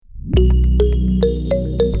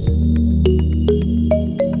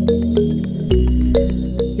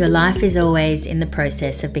Your life is always in the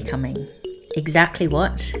process of becoming. Exactly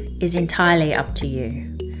what is entirely up to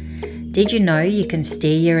you. Did you know you can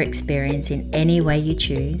steer your experience in any way you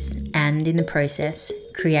choose and in the process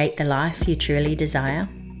create the life you truly desire?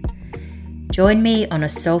 Join me on a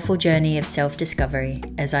soulful journey of self-discovery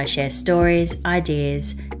as I share stories,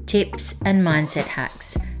 ideas, tips and mindset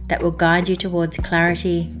hacks that will guide you towards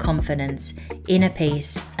clarity, confidence, inner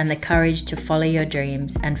peace and the courage to follow your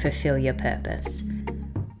dreams and fulfill your purpose.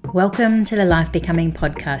 Welcome to the Life Becoming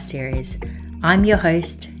podcast series. I'm your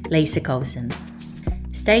host, Lisa Colson.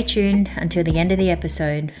 Stay tuned until the end of the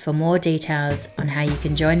episode for more details on how you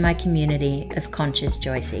can join my community of conscious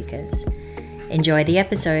joy seekers. Enjoy the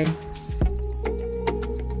episode.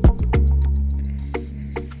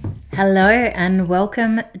 Hello and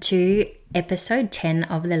welcome to episode 10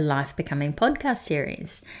 of the Life Becoming podcast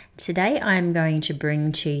series. Today I'm going to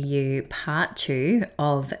bring to you part 2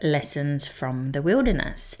 of Lessons from the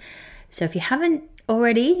Wilderness. So if you haven't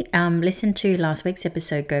already listened to last week's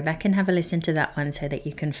episode, go back and have a listen to that one so that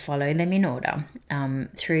you can follow them in order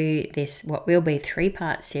through this, what will be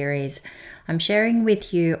 3-part series. I'm sharing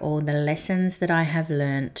with you all the lessons that I have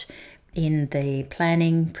learnt in the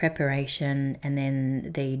planning, preparation, and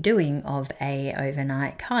then the doing of a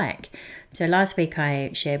overnight hike. So last week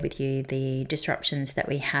I shared with you the disruptions that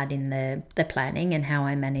we had in the planning and how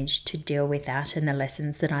I managed to deal with that and the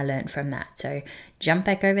lessons that I learned from that. So jump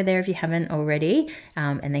back over there if you haven't already,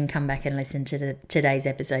 and then come back and listen to today's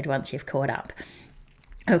episode once you've caught up.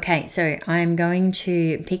 Okay, so I'm going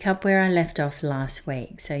to pick up where I left off last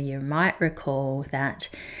week. So you might recall that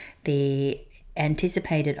the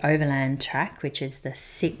anticipated overland track, which is the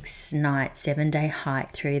 6-night, 7-day hike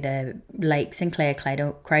through the Lake St. Clair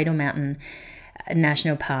Cradle Mountain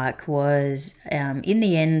National Park, was in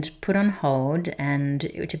the end put on hold and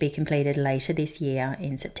to be completed later this year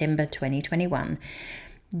in September 2021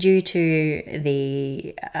 due to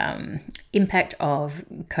the impact of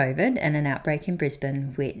COVID and an outbreak in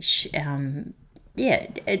Brisbane, which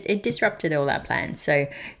it disrupted all our plans. So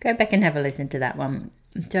go back and have a listen to that one.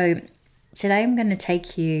 So today I'm going to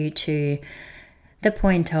take you to the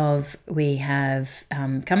point of we have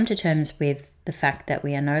come to terms with the fact that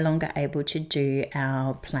we are no longer able to do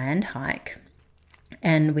our planned hike,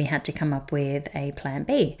 and we had to come up with a plan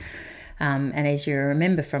B. And as you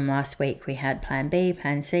remember from last week, we had plan B,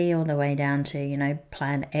 plan C, all the way down to,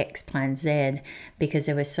 plan X, plan Z, because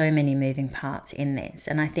there were so many moving parts in this.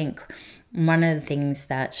 And I think one of the things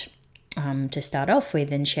that to start off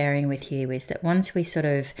with and sharing with you is that once we sort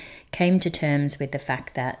of came to terms with the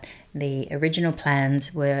fact that the original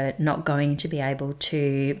plans were not going to be able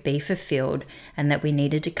to be fulfilled and that we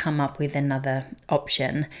needed to come up with another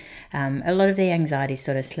option, a lot of the anxiety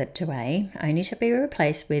sort of slipped away, only to be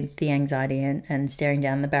replaced with the anxiety and staring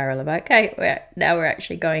down the barrel of, okay, now we're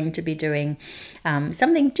actually going to be doing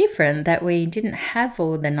something different that we didn't have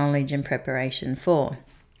all the knowledge and preparation for.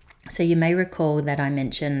 So you may recall that I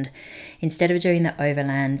mentioned instead of doing the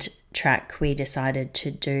overland track, we decided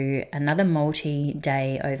to do another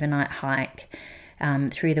multi-day overnight hike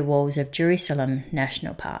through the walls of Jerusalem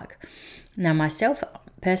National Park. Now myself,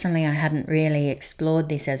 personally, I hadn't really explored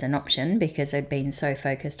this as an option because I'd been so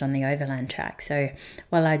focused on the overland track. So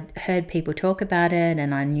while I'd heard people talk about it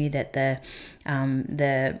and I knew that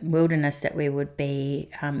the wilderness that we would be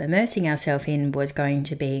immersing ourselves in was going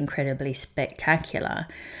to be incredibly spectacular,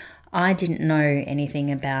 I didn't know anything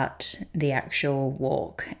about the actual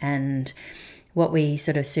walk, and what we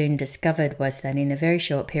sort of soon discovered was that in a very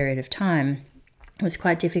short period of time it was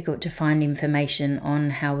quite difficult to find information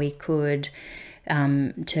on how we could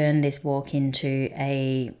turn this walk into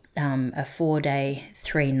a 4-day,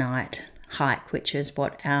 3-night hike, which is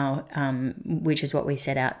what we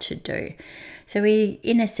set out to do. So we,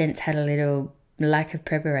 in a sense, had a little lack of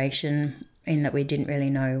preparation in that we didn't really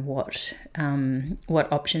know what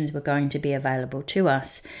options were going to be available to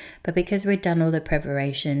us. But because we'd done all the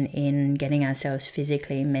preparation in getting ourselves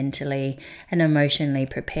physically, mentally and emotionally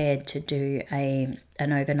prepared to do an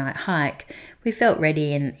overnight hike, we felt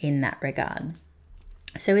ready in that regard.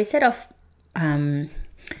 So we set off,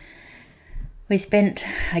 we spent,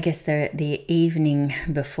 I guess, the evening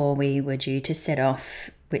before we were due to set off,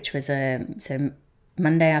 which was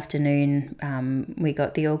Monday afternoon, we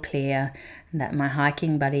got the all clear that my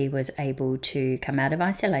hiking buddy was able to come out of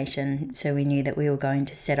isolation. So we knew that we were going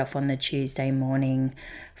to set off on the Tuesday morning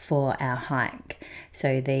for our hike.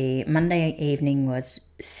 So the Monday evening was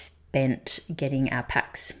spent getting our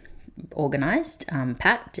packs organized,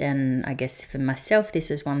 packed. And I guess for myself, this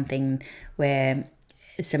is one thing where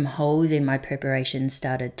some holes in my preparation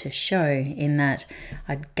started to show, in that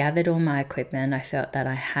I'd gathered all my equipment. I felt that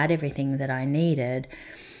I had everything that I needed,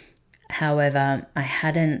 However, I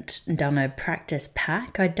hadn't done a practice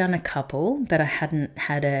pack. I'd done a couple, but I hadn't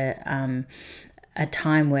had a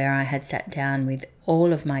time where I had sat down with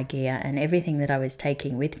all of my gear and everything that I was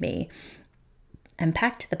taking with me and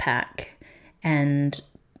packed the pack and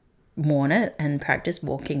worn it and practiced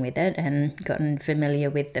walking with it and gotten familiar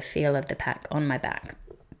with the feel of the pack on my back.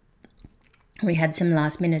 We had some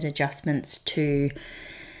last minute adjustments to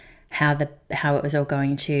how it was all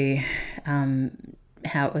going to come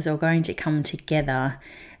together,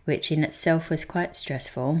 which in itself was quite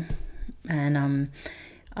stressful. And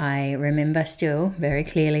I remember still very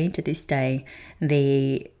clearly to this day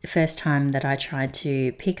the first time that I tried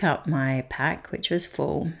to pick up my pack, which was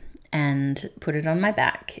full, and put it on my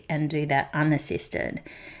back and do that unassisted.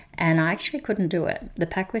 And I actually couldn't do it. The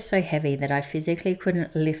pack was so heavy that I physically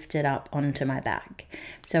couldn't lift it up onto my back.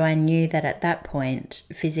 So I knew that at that point,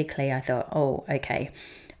 physically, I thought, oh, okay,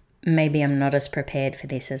 maybe I'm not as prepared for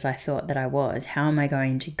this as I thought that I was. How am I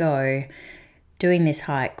going to go doing this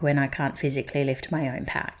hike when I can't physically lift my own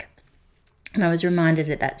pack? And I was reminded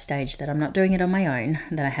at that stage that I'm not doing it on my own,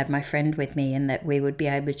 that I had my friend with me and that we would be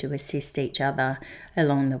able to assist each other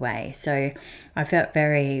along the way. So I felt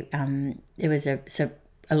very, it was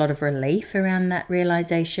a lot of relief around that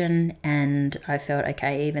realization. And I felt,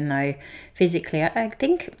 okay, even though physically, I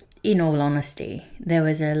think in all honesty, there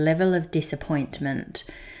was a level of disappointment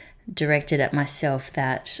directed at myself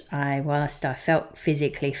that whilst I felt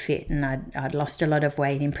physically fit and I'd lost a lot of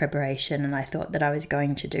weight in preparation and I thought that I was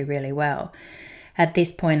going to do really well. At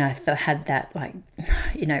this point, I had that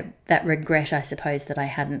that regret, I suppose, that I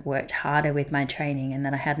hadn't worked harder with my training and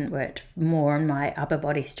that I hadn't worked more on my upper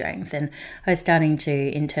body strength. And I was starting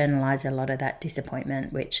to internalize a lot of that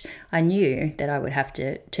disappointment, which I knew that I would have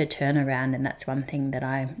to turn around. And that's one thing that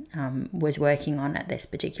I was working on at this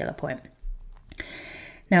particular point.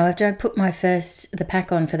 Now, after I put the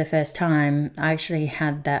pack on for the first time, I actually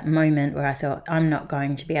had that moment where I thought, I'm not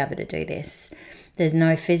going to be able to do this. There's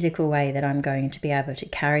no physical way that I'm going to be able to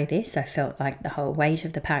carry this. I felt like the whole weight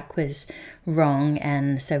of the pack was wrong,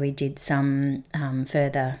 and so we did some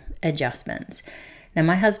further adjustments. Now,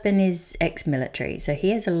 my husband is ex-military, so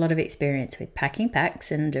he has a lot of experience with packing packs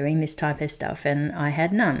and doing this type of stuff, and I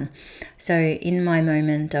had none. So in my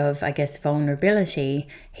moment of, I guess, vulnerability,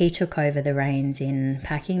 he took over the reins in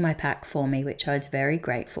packing my pack for me, which I was very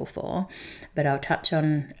grateful for. But I'll touch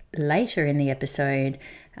on later in the episode,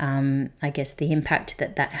 I guess, the impact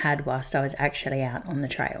that had whilst I was actually out on the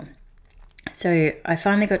trail. So I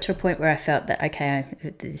finally got to a point where I felt that, okay,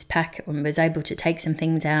 this pack was able to take some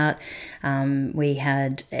things out. We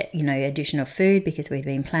had, additional food because we'd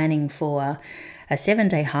been planning for a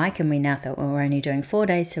 7-day hike, and we now thought, well, we're only doing 4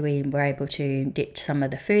 days. So we were able to ditch some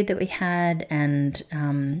of the food that we had and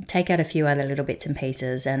take out a few other little bits and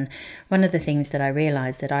pieces. And one of the things that I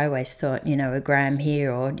realized that I always thought, a gram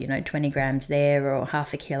here or, 20 grams there or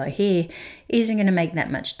half a kilo here isn't going to make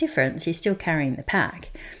that much difference. You're still carrying the pack.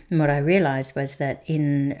 And what I realized was that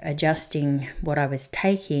in adjusting what I was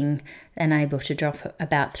taking and able to drop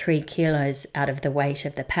about 3 kilos out of the weight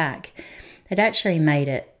of the pack, it actually made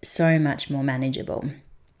it so much more manageable.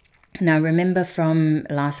 Now, remember from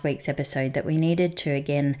last week's episode that we needed to,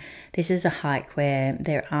 again, this is a hike where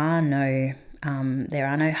there are no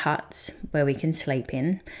huts where we can sleep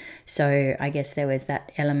in. So I guess there was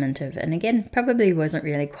that element of, and again, probably wasn't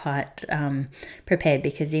really quite prepared,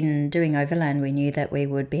 because in doing overland, we knew that we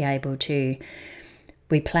would be able to,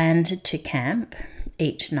 we planned to camp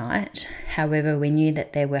each night. However, we knew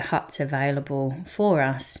that there were huts available for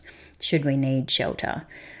us should we need shelter.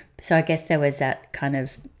 So I guess there was that kind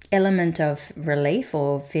of element of relief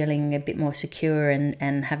or feeling a bit more secure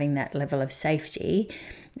and having that level of safety.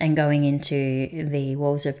 And going into the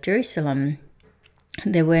walls of Jerusalem,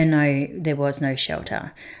 there was no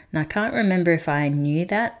shelter. And I can't remember if I knew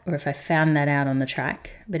that or if I found that out on the track,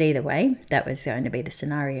 but either way, that was going to be the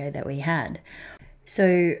scenario that we had.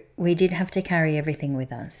 So we did have to carry everything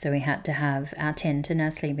with us. So we had to have our tent and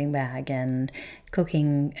our sleeping bag and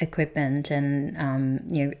cooking equipment and,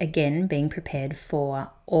 again, being prepared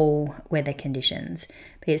for all weather conditions.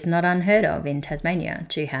 But it's not unheard of in Tasmania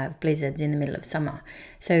to have blizzards in the middle of summer.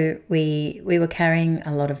 So we were carrying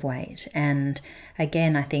a lot of weight. And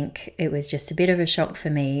again, I think it was just a bit of a shock for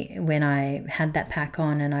me when I had that pack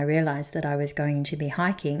on and I realized that I was going to be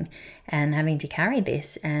hiking and having to carry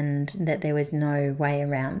this and that there was no way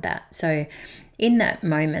around that. So in that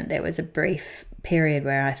moment, there was a brief period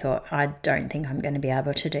where I thought, I don't think I'm going to be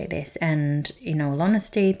able to do this. And in all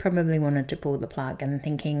honesty, probably wanted to pull the plug and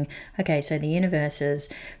thinking, okay, so the universe has,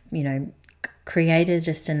 created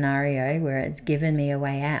a scenario where it's given me a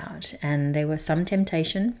way out. And there was some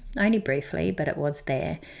temptation, only briefly, but it was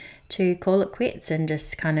there, to call it quits and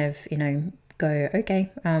just kind of, go,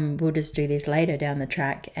 okay, we'll just do this later down the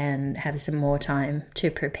track and have some more time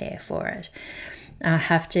to prepare for it. I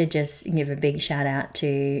have to just give a big shout out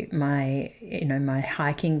to my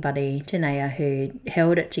hiking buddy, Tanea, who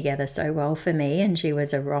held it together so well for me, and she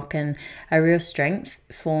was a rock and a real strength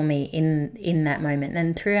for me in that moment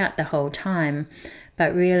and throughout the whole time,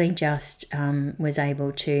 but really just was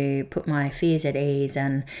able to put my fears at ease,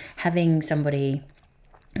 and having somebody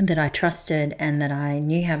that I trusted and that I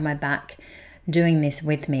knew had my back doing this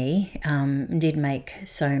with me did make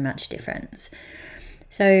so much difference.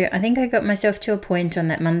 So I think I got myself to a point on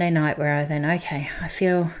that Monday night where I then, okay, I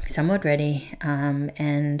feel somewhat ready,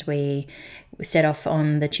 and we set off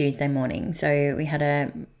on the Tuesday morning. So we had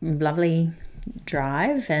a lovely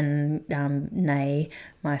drive, and Nay,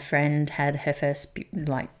 my friend, had her first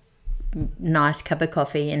nice cup of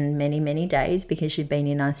coffee in many, many days because she'd been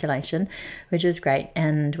in isolation, which was great.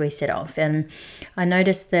 And we set off, and I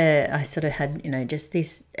noticed I sort of had, just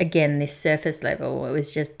this surface level. It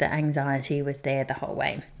was just the anxiety was there the whole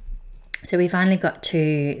way. So we finally got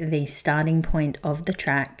to the starting point of the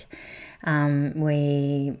track.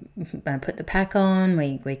 We put the pack on,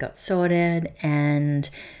 we got sorted, and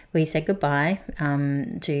we said goodbye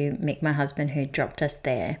to Mick, my husband, who dropped us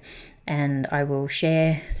there. And I will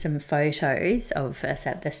share some photos of us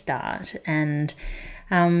at the start. And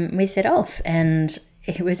we set off, and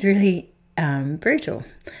it was really brutal.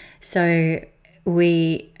 So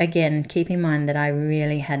we, again, keep in mind that I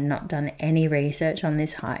really had not done any research on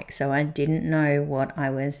this hike, so I didn't know what I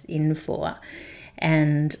was in for.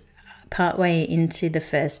 And partway into the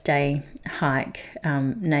first day hike,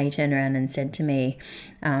 Nay turned around and said to me,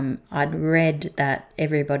 I'd read that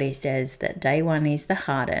everybody says that day one is the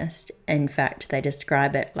hardest. In fact, they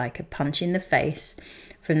describe it like a punch in the face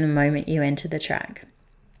from the moment you enter the track.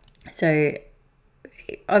 So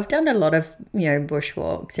I've done a lot of,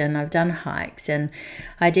 bushwalks, and I've done hikes, and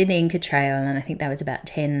I did the Inca Trail, and I think that was about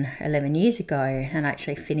 10, 11 years ago, and I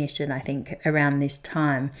actually finished it, I think, around this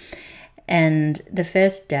time. And the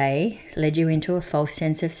first day led you into a false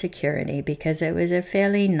sense of security because it was a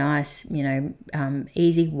fairly nice,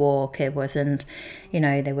 easy walk. It wasn't,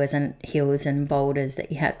 there wasn't hills and boulders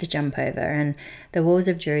that you had to jump over. And the walls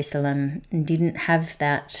of Jerusalem didn't have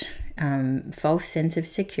that false sense of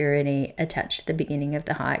security attached to the beginning of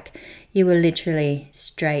the hike. You were literally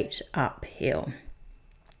straight uphill.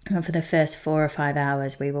 And for the first 4 or 5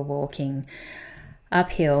 hours, we were walking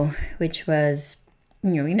uphill, which was,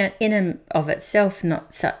 in and of itself,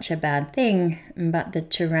 not such a bad thing, but the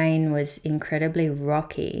terrain was incredibly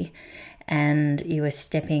rocky, and you were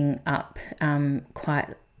stepping up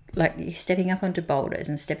stepping up onto boulders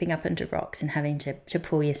and stepping up into rocks and having to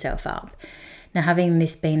pull yourself up. Now, having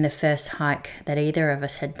this been the first hike that either of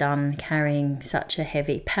us had done carrying such a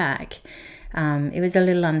heavy pack, it was a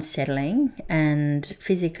little unsettling, and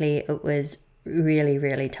physically it was really,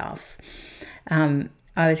 really tough.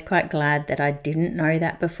 I was quite glad that I didn't know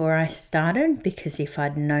that before I started, because if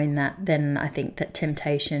I'd known that, then I think that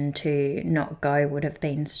temptation to not go would have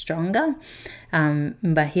been stronger.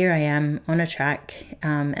 But here I am on a track.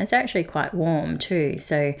 It's actually quite warm too.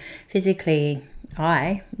 So physically,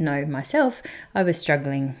 I know myself, I was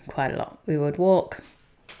struggling quite a lot. We would walk,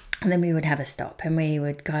 and then we would have a stop, and we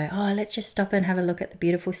would go, let's just stop and have a look at the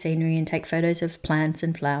beautiful scenery and take photos of plants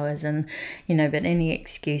and flowers, and, but any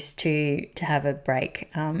excuse to have a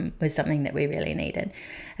break was something that we really needed.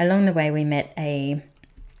 Along the way, we met a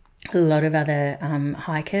lot of other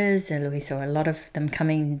hikers, and we saw a lot of them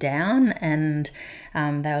coming down, and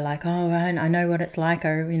they were like, I know what it's like.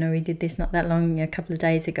 We did this not that long, a couple of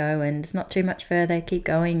days ago, and it's not too much further, keep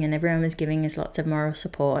going. And everyone was giving us lots of moral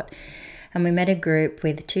support. And we met a group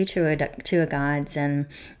with two tour guides, and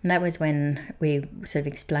that was when we sort of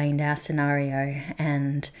explained our scenario,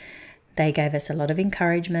 and they gave us a lot of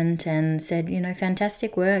encouragement and said,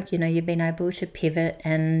 fantastic work, you've been able to pivot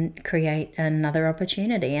and create another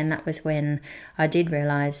opportunity. And that was when I did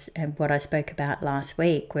realize what I spoke about last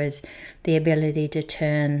week was the ability to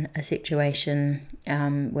turn a situation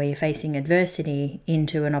where you're facing adversity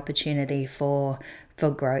into an opportunity for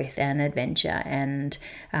growth and adventure, and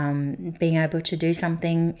being able to do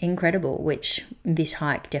something incredible, which this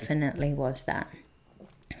hike definitely was that.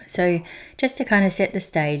 So just to kind of set the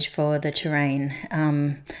stage for the terrain,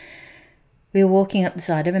 we were walking up the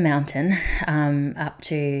side of a mountain up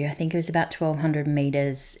to, I think it was about 1,200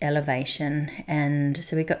 meters elevation. And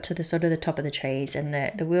so we got to the sort of the top of the trees, and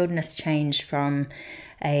the wilderness changed from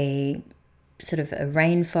a sort of a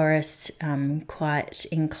rainforest, quite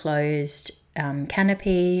enclosed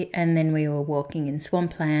canopy, and then we were walking in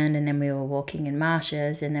swampland, and then we were walking in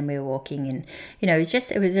marshes, and then we were walking in,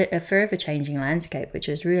 it was a forever changing landscape, which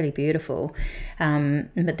was really beautiful.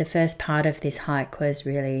 But the first part of this hike was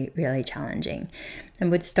really, really challenging.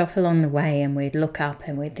 And we'd stop along the way and we'd look up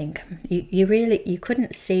and we'd think, you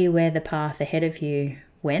couldn't see where the path ahead of you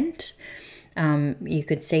went. You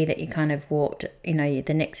could see that you kind of walked,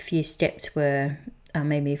 the next few steps were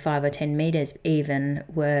maybe 5 or 10 meters even,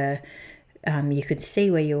 were you could see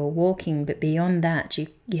where you were walking, but beyond that you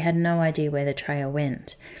had no idea where the trail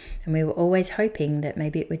went. And we were always hoping that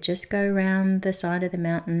maybe it would just go around the side of the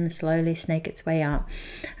mountain, slowly snake its way up.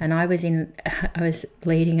 And I was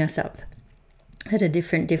leading us up at a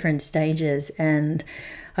different stages, and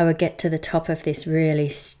I would get to the top of this really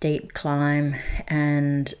steep climb,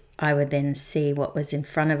 and I would then see what was in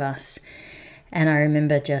front of us. And I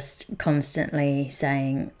remember just constantly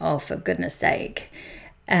saying, "Oh, for goodness sake."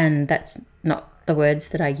 And that's not the words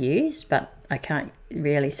that I used, but I can't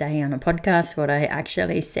really say on a podcast what I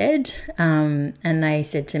actually said. And they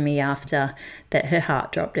said to me after that her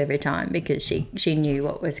heart dropped every time, because she knew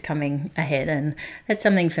what was coming ahead. And that's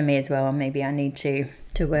something for me as well. Maybe I need to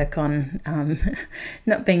work on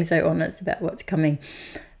not being so honest about what's coming.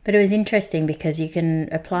 But it was interesting because you can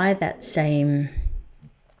apply that same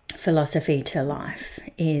philosophy to life,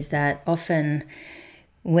 is that often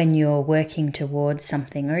when you're working towards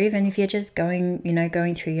something, or even if you're just going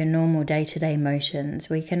through your normal day-to-day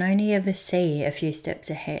motions, we can only ever see a few steps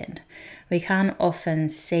ahead. We can't often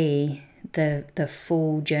see the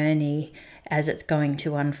full journey as it's going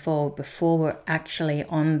to unfold before we're actually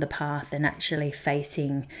on the path and actually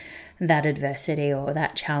facing that adversity or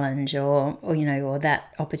that challenge or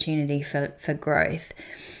that opportunity for growth.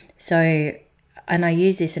 So, and I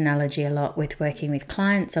use this analogy a lot with working with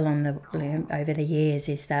clients over the years,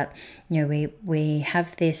 is that we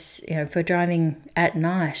have this, if we're driving at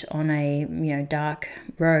night on a dark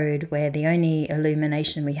road where the only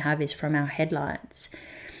illumination we have is from our headlights,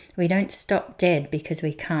 we don't stop dead because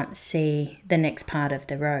we can't see the next part of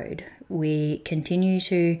the road. We continue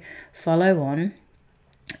to follow on,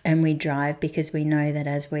 and we drive because we know that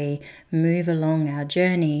as we move along our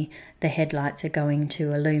journey, the headlights are going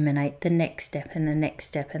to illuminate the next step and the next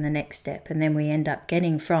step and the next step. And then we end up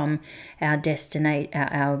getting from our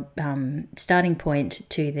our starting point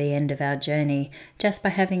to the end of our journey just by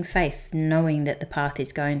having faith, knowing that the path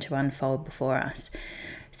is going to unfold before us.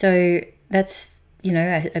 So that's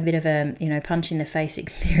a bit of a punch in the face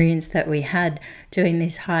experience that we had doing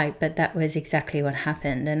this hike, but that was exactly what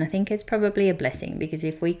happened. And I think it's probably a blessing, because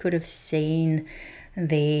if we could have seen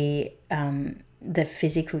the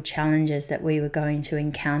physical challenges that we were going to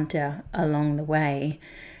encounter along the way,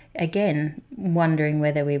 again wondering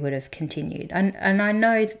whether we would have continued. And I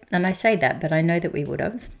know, and I say that, but I know that we would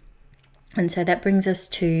have. And so that brings us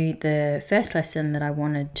to the first lesson that I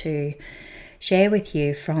wanted to share with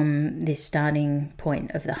you from this starting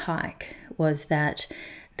point of the hike, was that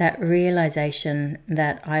realization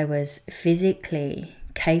that I was physically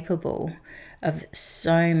capable of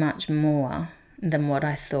so much more than what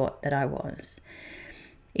I thought that I was.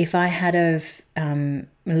 If I had have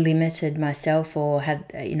limited myself, or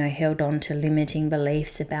had held on to limiting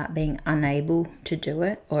beliefs about being unable to do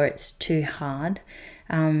it, or it's too hard,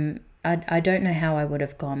 I don't know how I would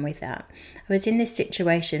have gone with that. I was in this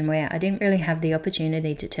situation where I didn't really have the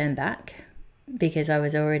opportunity to turn back, because I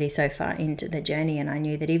was already so far into the journey, and I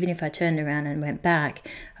knew that even if I turned around and went back,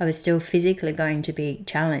 I was still physically going to be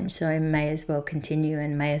challenged. So I may as well continue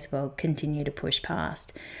to push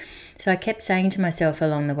past. So I kept saying to myself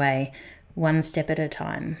along the way, one step at a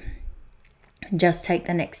time. Just take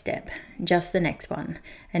the next step, just the next one.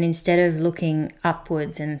 And instead of looking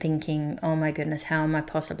upwards and thinking, oh my goodness, how am I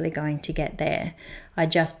possibly going to get there? I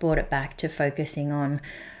just brought it back to focusing on,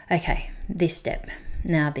 okay, this step,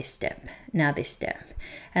 now this step, now this step.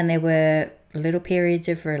 And there were little periods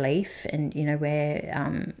of relief, and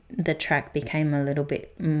where the track became a little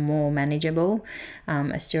bit more manageable.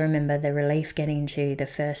 I still remember the relief getting to the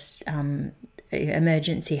first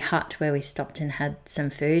emergency hut where we stopped and had some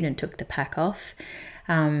food and took the pack off,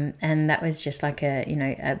 and that was just like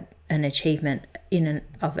an achievement in and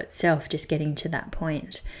of itself, just getting to that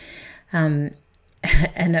point. And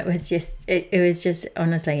it was just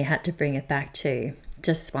honestly, you had to bring it back to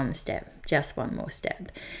just one step, just one more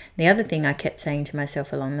step. The other thing I kept saying to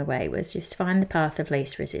myself along the way was just find the path of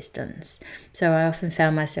least resistance. So I often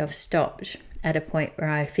found myself stopped at a point where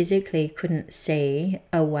I physically couldn't see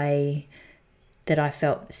a way that I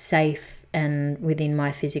felt safe and within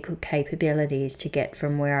my physical capabilities to get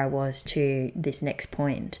from where I was to this next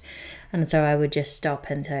point. And so I would just stop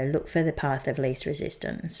and look for the path of least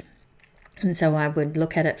resistance. And so I would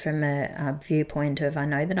look at it from a viewpoint of, I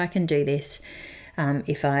know that I can do this.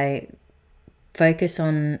 If I focus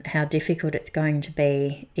on how difficult it's going to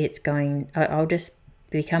be, I'll just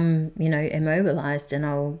become, immobilized, and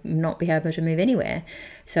I'll not be able to move anywhere.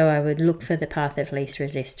 So I would look for the path of least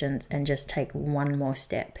resistance and just take one more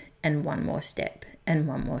step and one more step and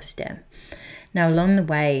one more step. Now, along the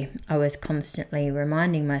way, I was constantly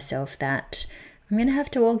reminding myself that I'm going to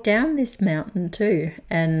have to walk down this mountain too.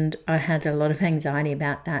 And I had a lot of anxiety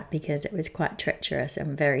about that because it was quite treacherous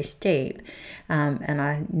and very steep. And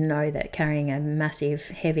I know that carrying a massive,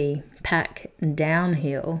 heavy pack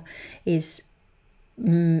downhill is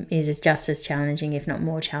just as challenging, if not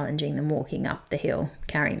more challenging, than walking up the hill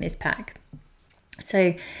carrying this pack.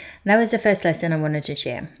 So that was the first lesson I wanted to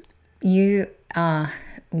share. You are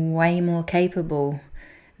way more capable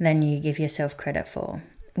than you give yourself credit for.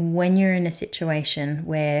 When you're in a situation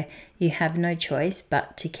where you have no choice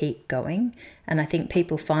but to keep going, and I think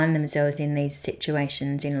people find themselves in these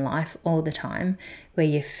situations in life all the time where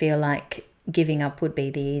you feel like giving up would be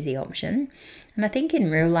the easy option. And I think in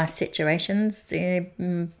real life situations,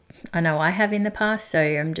 I know I have in the past, so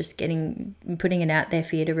I'm just putting it out there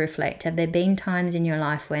for you to reflect. Have there been times in your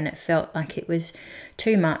life when it felt like it was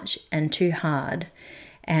too much and too hard,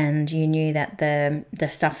 and you knew that the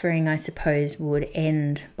suffering, I suppose, would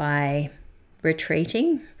end by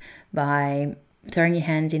retreating, by throwing your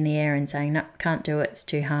hands in the air and saying, no, can't do it, it's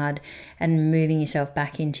too hard, and moving yourself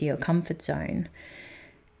back into your comfort zone?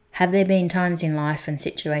 Have there been times in life and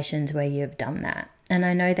situations where you've done that? And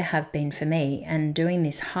I know there have been for me, and doing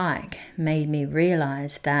this hike made me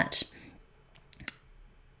realize that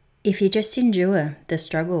if you just endure the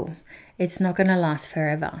struggle, it's not going to last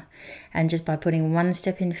forever. And just by putting one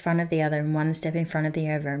step in front of the other and one step in front of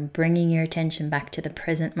the other and bringing your attention back to the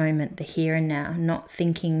present moment, the here and now, not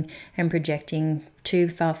thinking and projecting too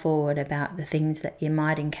far forward about the things that you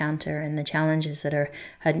might encounter and the challenges that are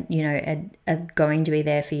going to be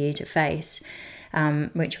there for you to face,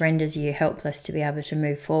 which renders you helpless to be able to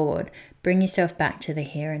move forward. Bring yourself back to the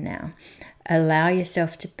here and now. Allow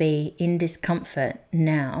yourself to be in discomfort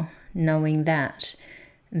now, knowing that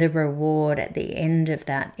the reward at the end of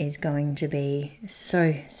that is going to be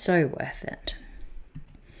so, so worth it.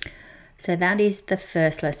 So that is the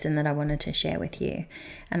first lesson that I wanted to share with you.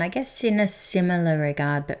 And I guess in a similar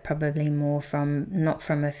regard, but probably more not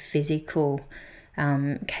from a physical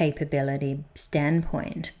capability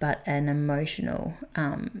standpoint, but an emotional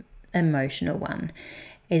one,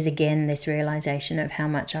 is again this realization of how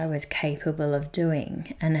much I was capable of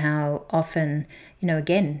doing, and how often,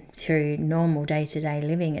 again, through normal day-to-day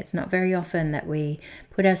living, it's not very often that we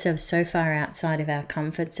put ourselves so far outside of our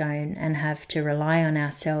comfort zone and have to rely on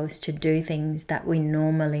ourselves to do things that we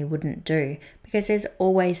normally wouldn't do, because there's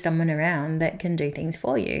always someone around that can do things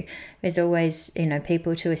for you. There's always,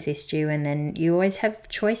 people to assist you, and then you always have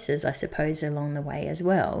choices, I suppose, along the way as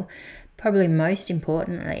well. Probably most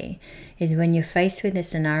importantly is when you're faced with a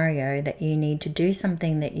scenario that you need to do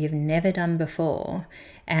something that you've never done before,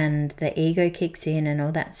 and the ego kicks in and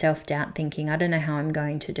all that self-doubt, thinking, I don't know how I'm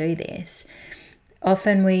going to do this.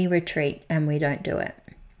 Often we retreat and we don't do it.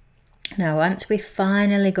 Now, once we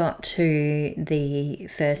finally got to the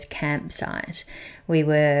first campsite, we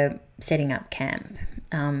were setting up camp.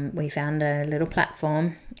 We found a little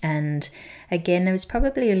platform, and again, it was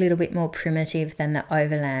probably a little bit more primitive than the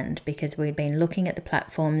overland, because we'd been looking at the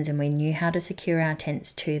platforms and we knew how to secure our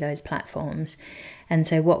tents to those platforms. And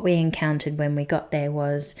so what we encountered when we got there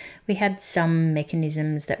was we had some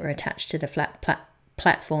mechanisms that were attached to the flat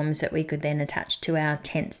platforms that we could then attach to our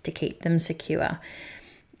tents to keep them secure.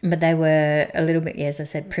 But they were a little bit, as I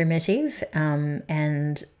said, primitive,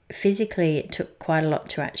 and physically it took quite a lot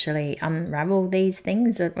to actually unravel these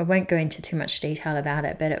things. I won't go into too much detail about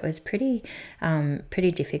it, but it was pretty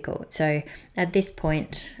difficult. So at this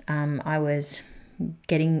point, I was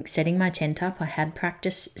setting my tent up. I had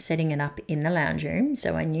practiced setting it up in the lounge room,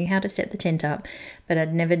 so I knew how to set the tent up, but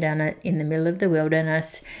I'd never done it in the middle of the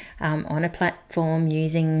wilderness on a platform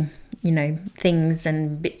using, things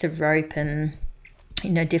and bits of rope and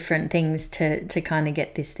different things to kind of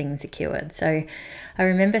get this thing secured. So I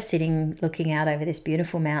remember looking out over this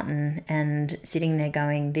beautiful mountain and sitting there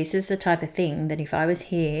going, this is the type of thing that if I was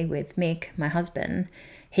here with Mick, my husband,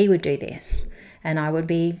 he would do this. And I would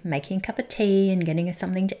be making a cup of tea and getting us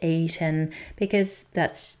something to eat. And because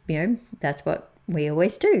that's what we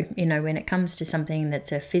always do, when it comes to something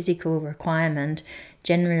that's a physical requirement,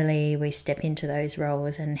 generally we step into those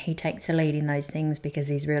roles, and he takes the lead in those things because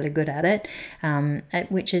he's really good at it,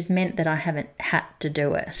 which has meant that I haven't had to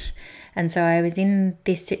do it. And so I was in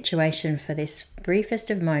this situation for this briefest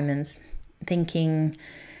of moments thinking,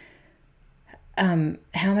 how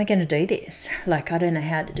am I going to do this? Like, I don't know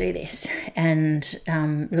how to do this. And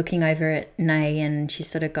looking over at Nay, and she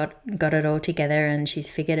sort of got it all together, and she's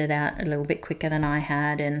figured it out a little bit quicker than I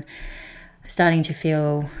had, and starting to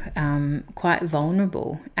feel quite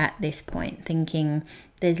vulnerable at this point, thinking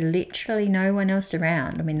there's literally no one else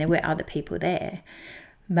around. I mean, there were other people there,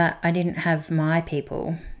 but I didn't have my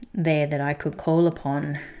people there that I could call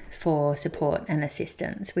upon for support and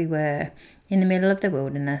assistance. We were in the middle of the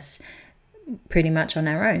wilderness, pretty much on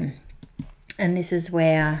our own. And this is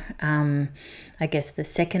where I guess the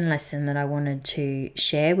second lesson that I wanted to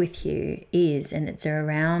share with you is, and it's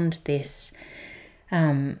around this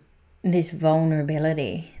this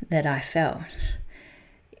vulnerability that I felt.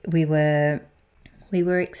 We were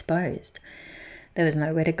exposed. There was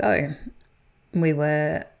nowhere to go. We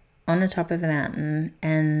were on the top of a mountain,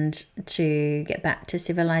 and to get back to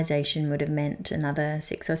civilization would have meant another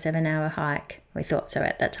 6 or 7 hour hike. We thought so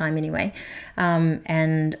at that time anyway.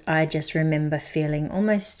 And I just remember feeling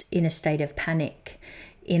almost in a state of panic,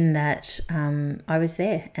 in that I was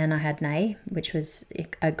there and I had Nay, which was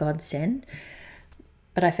a godsend.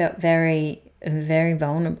 But I felt very, very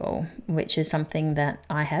vulnerable, which is something that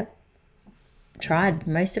I have tried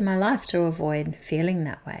most of my life to avoid feeling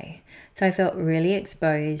that way. So I felt really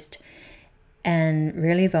exposed and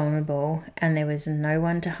really vulnerable, and there was no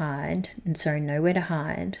one to hide, and so nowhere to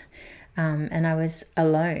hide. And I was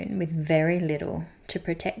alone with very little to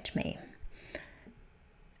protect me.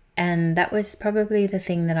 And that was probably the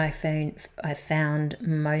thing that I found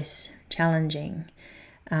most challenging,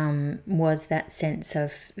 was that sense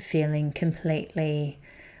of feeling completely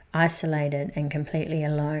isolated and completely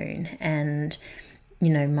alone. And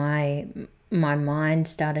my mind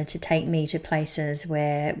started to take me to places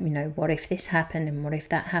where, what if this happened and what if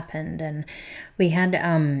that happened? And we had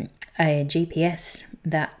a GPS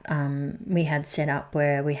that we had set up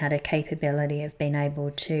where we had a capability of being able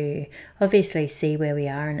to obviously see where we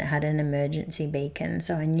are, and it had an emergency beacon.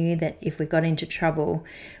 So I knew that if we got into trouble,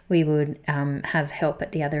 we would have help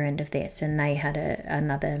at the other end of this, and they had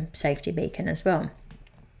another safety beacon as well.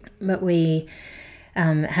 But we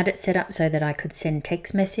had it set up so that I could send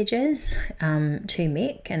text messages to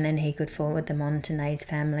Mick, and then he could forward them on to Nay's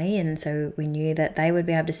family. And so we knew that they would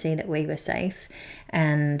be able to see that we were safe,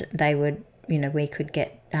 and they would, we could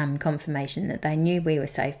get confirmation that they knew we were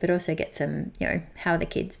safe, but also get some, how are the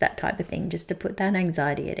kids, that type of thing, just to put that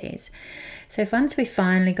anxiety at ease. So once we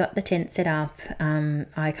finally got the tent set up,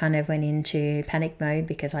 I kind of went into panic mode,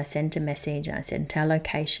 because I sent a message, I sent our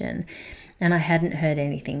location, and I hadn't heard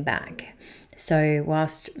anything back. So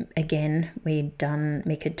whilst, again,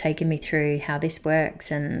 Mick had taken me through how this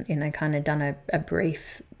works, and, kind of done a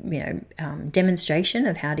brief, demonstration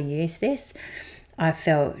of how to use this, I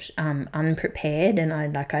felt unprepared, and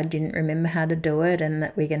I didn't remember how to do it, and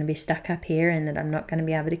that we're going to be stuck up here, and that I'm not going to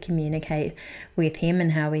be able to communicate with him,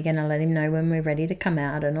 and how we're going to let him know when we're ready to come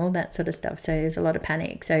out, and all that sort of stuff. So there's a lot of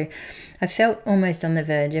panic. So I felt almost on the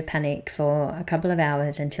verge of panic for a couple of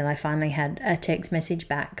hours, until I finally had a text message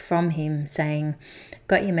back from him saying,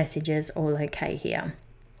 "Got your messages, all okay here."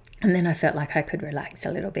 And then I felt like I could relax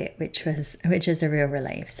a little bit, which is a real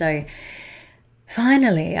relief. So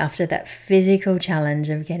finally, after that physical challenge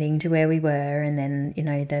of getting to where we were, and then,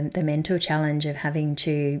 the mental challenge of having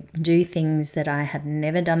to do things that I had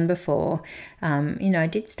never done before, I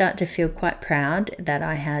did start to feel quite proud that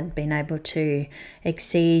I had been able to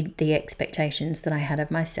exceed the expectations that I had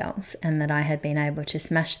of myself, and that I had been able to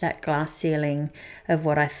smash that glass ceiling of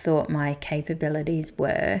what I thought my capabilities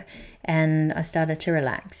were. And I started to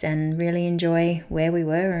relax and really enjoy where we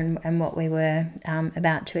were and what we were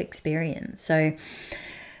about to experience. So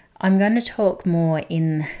I'm going to talk more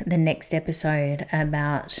in the next episode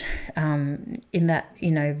about in that,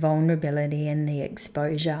 vulnerability and the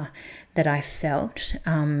exposure that I felt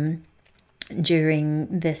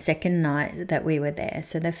during the second night that we were there.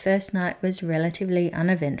 So the first night was relatively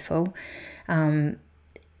uneventful.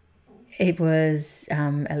 It was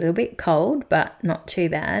a little bit cold, but not too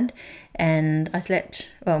bad. And I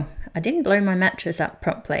slept, I didn't blow my mattress up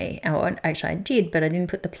properly. Or actually I did, but I didn't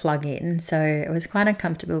put the plug in. So it was quite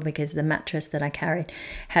uncomfortable, because the mattress that I carried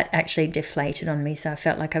had actually deflated on me. So I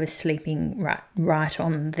felt like I was sleeping right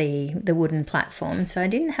on the wooden platform. So I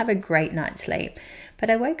didn't have a great night's sleep, but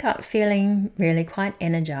I woke up feeling really quite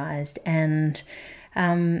energized, and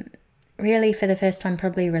really for the first time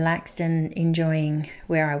probably relaxed and enjoying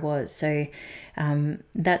where I was. So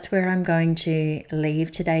that's where I'm going to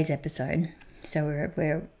leave today's episode. So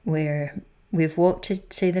we've walked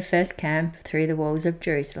to the first camp through the walls of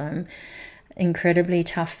Jerusalem. Incredibly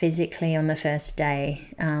tough physically on the first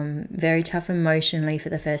day, very tough emotionally for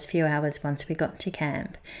the first few hours once we got to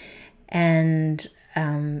camp. and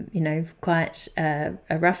quite a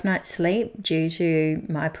rough night's sleep due to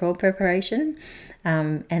my poor preparation.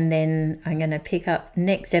 And then I'm going to pick up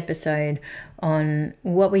next episode on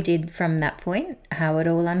what we did from that point, how it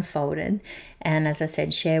all unfolded, and as I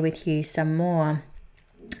said, share with you some more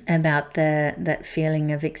about that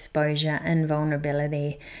feeling of exposure and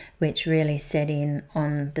vulnerability which really set in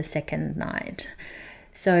on the second night.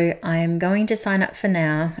 So I'm going to sign up for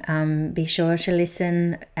now. Be sure to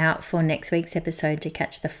listen out for next week's episode to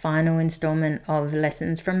catch the final installment of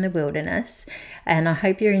Lessons from the Wilderness. And I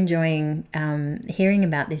hope you're enjoying hearing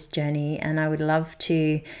about this journey. And I would love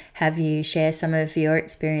to have you share some of your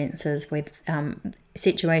experiences with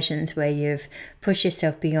situations where you've pushed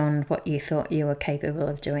yourself beyond what you thought you were capable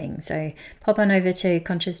of doing. So pop on over to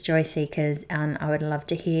Conscious Joy Seekers, and I would love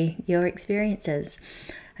to hear your experiences.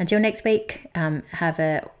 Until next week, have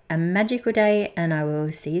a magical day, and I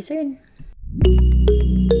will see you soon.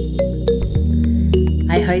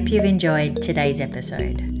 I hope you've enjoyed today's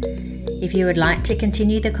episode. If you would like to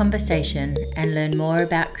continue the conversation and learn more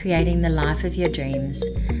about creating the life of your dreams,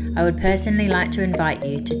 I would personally like to invite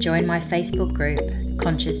you to join my Facebook group,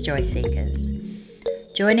 Conscious Joy Seekers.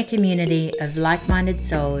 Join a community of like-minded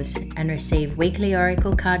souls and receive weekly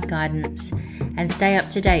oracle card guidance and stay up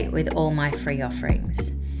to date with all my free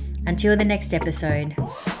offerings. Until the next episode,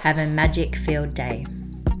 have a magic-filled day.